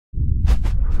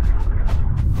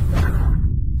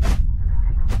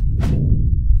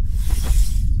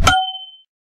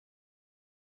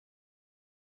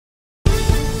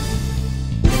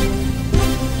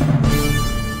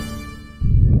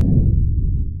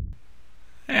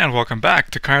And welcome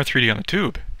back to Car 3D on the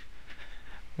Tube.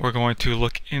 We're going to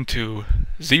look into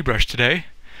ZBrush today.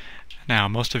 Now,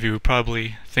 most of you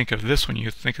probably think of this when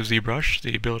you think of ZBrush,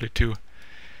 the ability to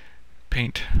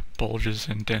paint bulges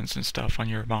and dents and stuff on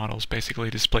your models, basically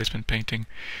displacement painting,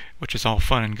 which is all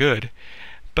fun and good.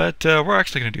 But we're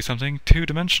actually going to do something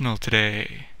two-dimensional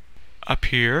today. Up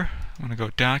here, I'm going to go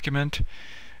Document,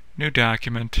 New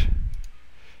Document.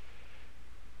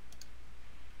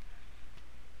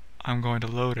 I'm going to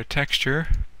load a texture,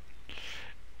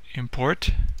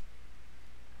 import.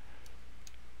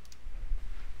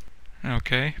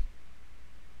 Okay.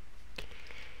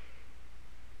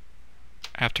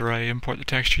 After I import the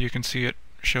texture, you can see it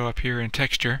show up here in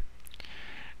texture.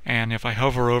 And if I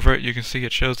hover over it, you can see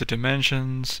it shows the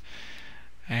dimensions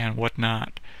and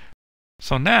whatnot.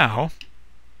 So now,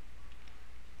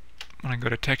 when I go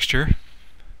to texture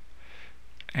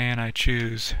and I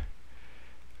choose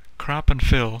crop and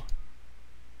fill,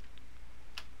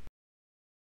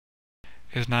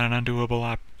 is not an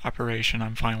undoable operation.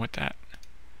 I'm fine with that.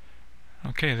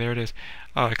 Okay, there it is.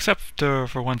 Except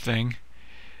for one thing,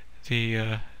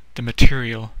 the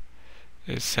material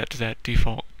is set to that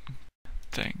default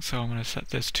thing. So I'm going to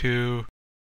set this to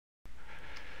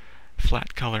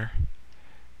flat color,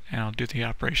 and I'll do the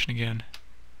operation again.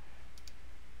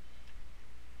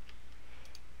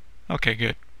 Okay,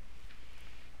 good.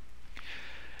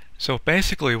 So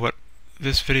basically what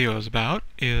this video is about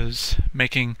is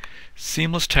making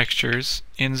seamless textures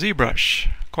in ZBrush,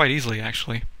 quite easily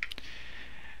actually.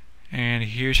 And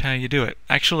here's how you do it.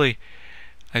 Actually,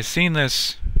 I've seen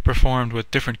this performed with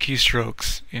different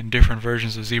keystrokes in different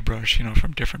versions of ZBrush, you know,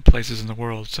 from different places in the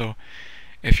world. So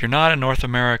if you're not in North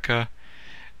America,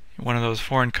 one of those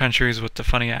foreign countries with the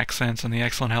funny accents and the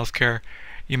excellent healthcare,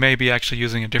 you may be actually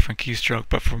using a different keystroke.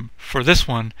 But for this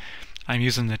one, I'm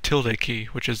using the tilde key,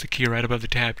 which is the key right above the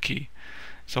tab key.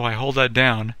 So I hold that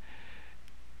down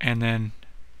and then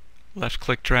left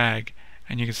click drag,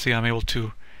 and you can see I'm able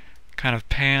to kind of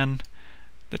pan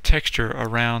the texture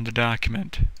around the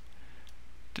document.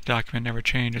 The document never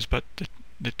changes, but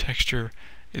the texture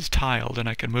is tiled, and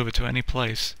I can move it to any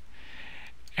place.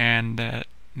 And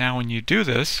now when you do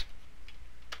this,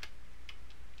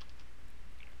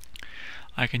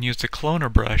 I can use the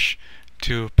cloner brush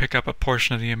to pick up a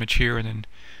portion of the image here and then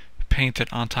paint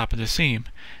it on top of the seam.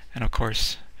 And of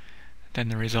course, then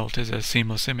the result is a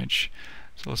seamless image.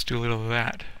 So let's do a little of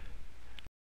that.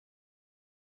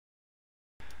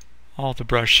 All the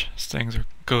brush things are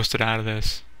ghosted out of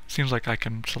this. Seems like I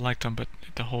can select them, but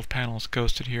the whole panel is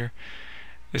ghosted here.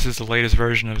 This is the latest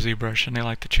version of ZBrush, and they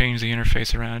like to change the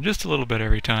interface around just a little bit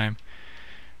every time.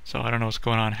 So I don't know what's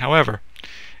going on. However,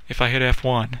 if I hit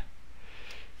F1,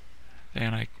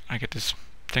 then I get this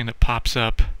thing that pops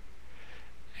up,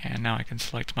 and now I can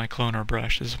select my cloner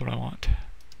brush. This is what I want.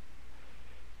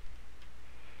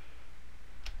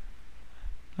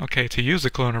 Okay, to use the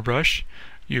cloner brush,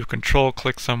 you control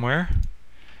click somewhere,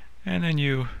 and then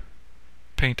you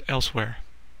paint elsewhere.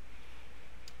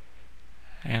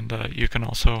 And you can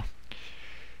also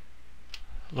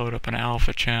load up an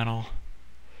alpha channel.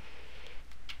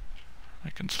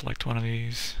 I can select one of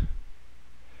these.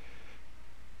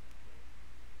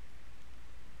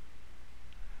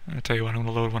 I'll tell you what, I'm going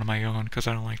to load one of my own because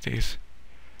I don't like these.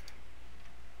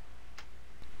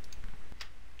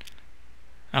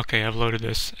 Okay, I've loaded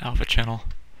this alpha channel.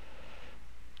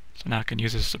 So now I can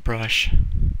use this as a brush.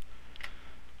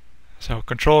 So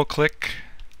control click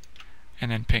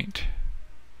and then paint.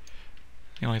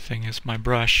 The only thing is my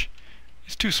brush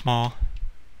is too small.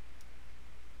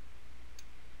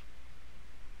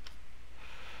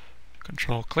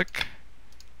 Control click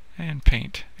and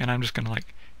paint. And I'm just going to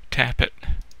like tap it.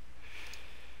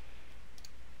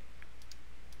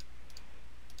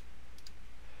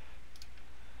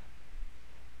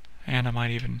 And I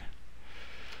might even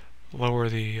lower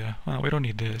the, well, we don't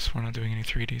need this, we're not doing any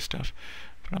 3D stuff,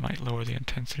 but I might lower the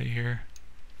intensity here.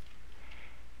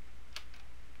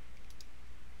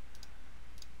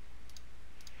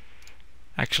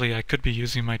 Actually, I could be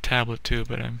using my tablet too,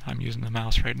 but I'm using the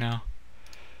mouse right now.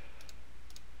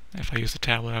 If I use the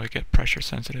tablet, I would get pressure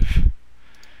sensitive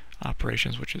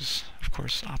operations, which is, of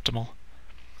course, optimal.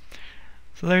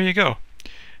 So there you go.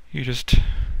 You just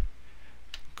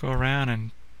go around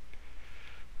and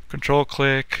control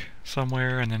click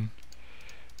somewhere and then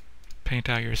paint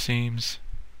out your seams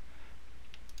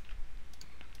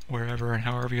wherever and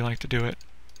however you like to do it.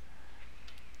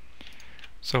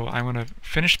 So I'm going to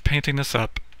finish painting this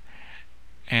up,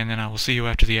 and then I will see you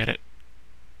after the edit.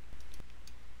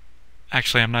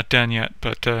 Actually, I'm not done yet,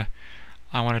 but I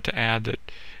wanted to add that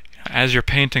as you're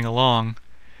painting along,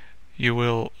 you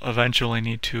will eventually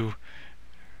need to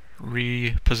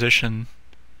reposition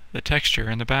the texture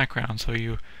in the background. So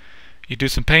you do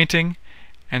some painting,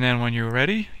 and then when you're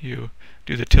ready, you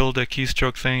do the tilde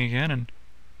keystroke thing again and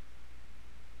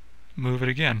move it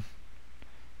again,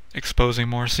 exposing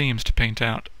more seams to paint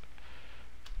out.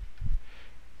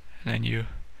 And then you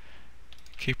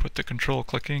keep with the control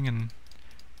clicking and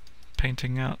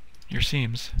painting out your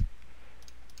seams.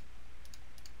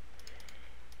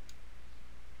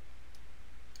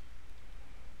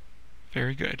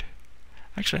 Very good.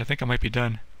 Actually, I think I might be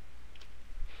done.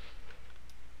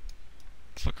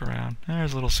 Let's look around.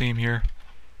 There's a little seam here.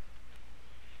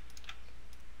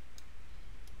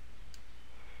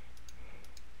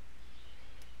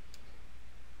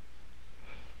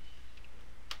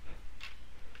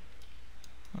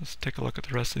 Let's take a look at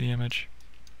the rest of the image.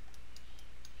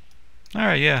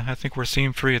 Alright, yeah, I think we're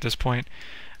seam free at this point.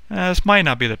 This might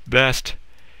not be the best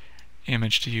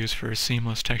image to use for a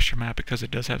seamless texture map because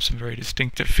it does have some very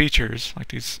distinctive features, like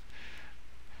these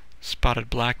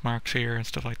spotted black marks here and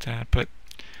stuff like that, but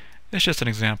it's just an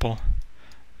example.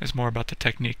 It's more about the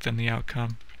technique than the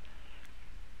outcome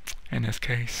in this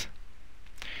case.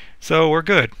 So we're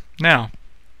good. Now,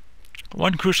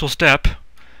 one crucial step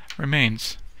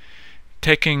remains.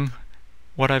 Taking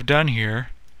what I've done here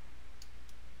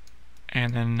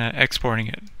and then exporting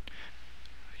it.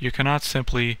 You cannot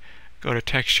simply go to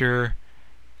texture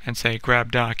and say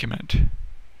grab document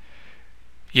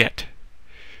yet.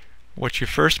 What you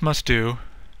first must do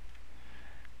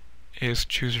is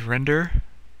choose render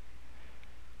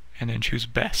and then choose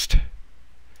best.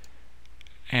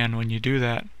 And when you do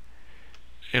that,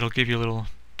 it'll give you a little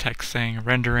text saying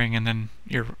rendering and then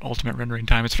your ultimate rendering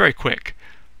time. It's very quick,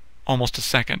 almost a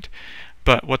second.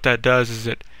 But what that does is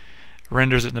it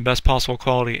renders it in the best possible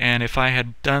quality, and if I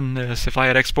had done this, if I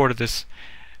had exported this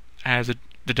as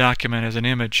the document as an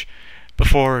image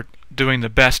before doing the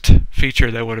best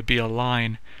feature, there would be a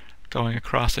line going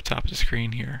across the top of the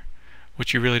screen here,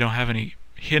 which you really don't have any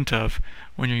hint of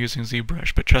when you're using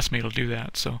ZBrush, but trust me, it'll do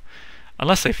that. So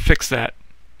unless they fix that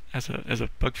as a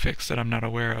bug fix that I'm not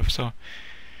aware of. So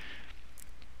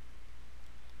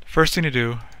first thing to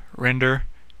do, render,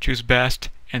 choose best,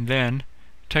 and then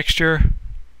texture,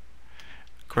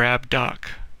 grab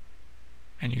doc.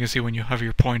 And you can see when you hover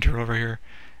your pointer over here,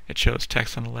 it shows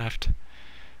text on the left.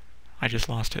 I just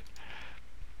lost it.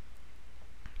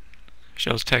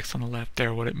 Shows text on the left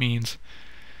there, what it means.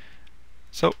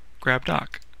 So grab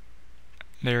doc.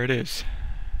 There it is.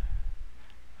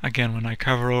 Again, when I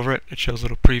cover over it, it shows a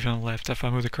little preview on the left. If I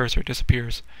move the cursor, it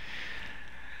disappears.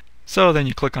 So then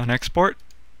you click on export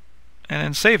and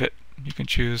then save it. You can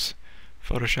choose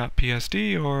Photoshop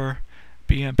PSD or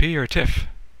BMP or TIFF.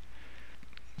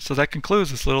 So that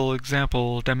concludes this little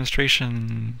example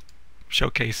demonstration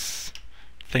showcase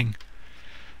thing.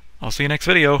 I'll see you next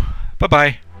video.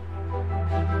 Bye-bye.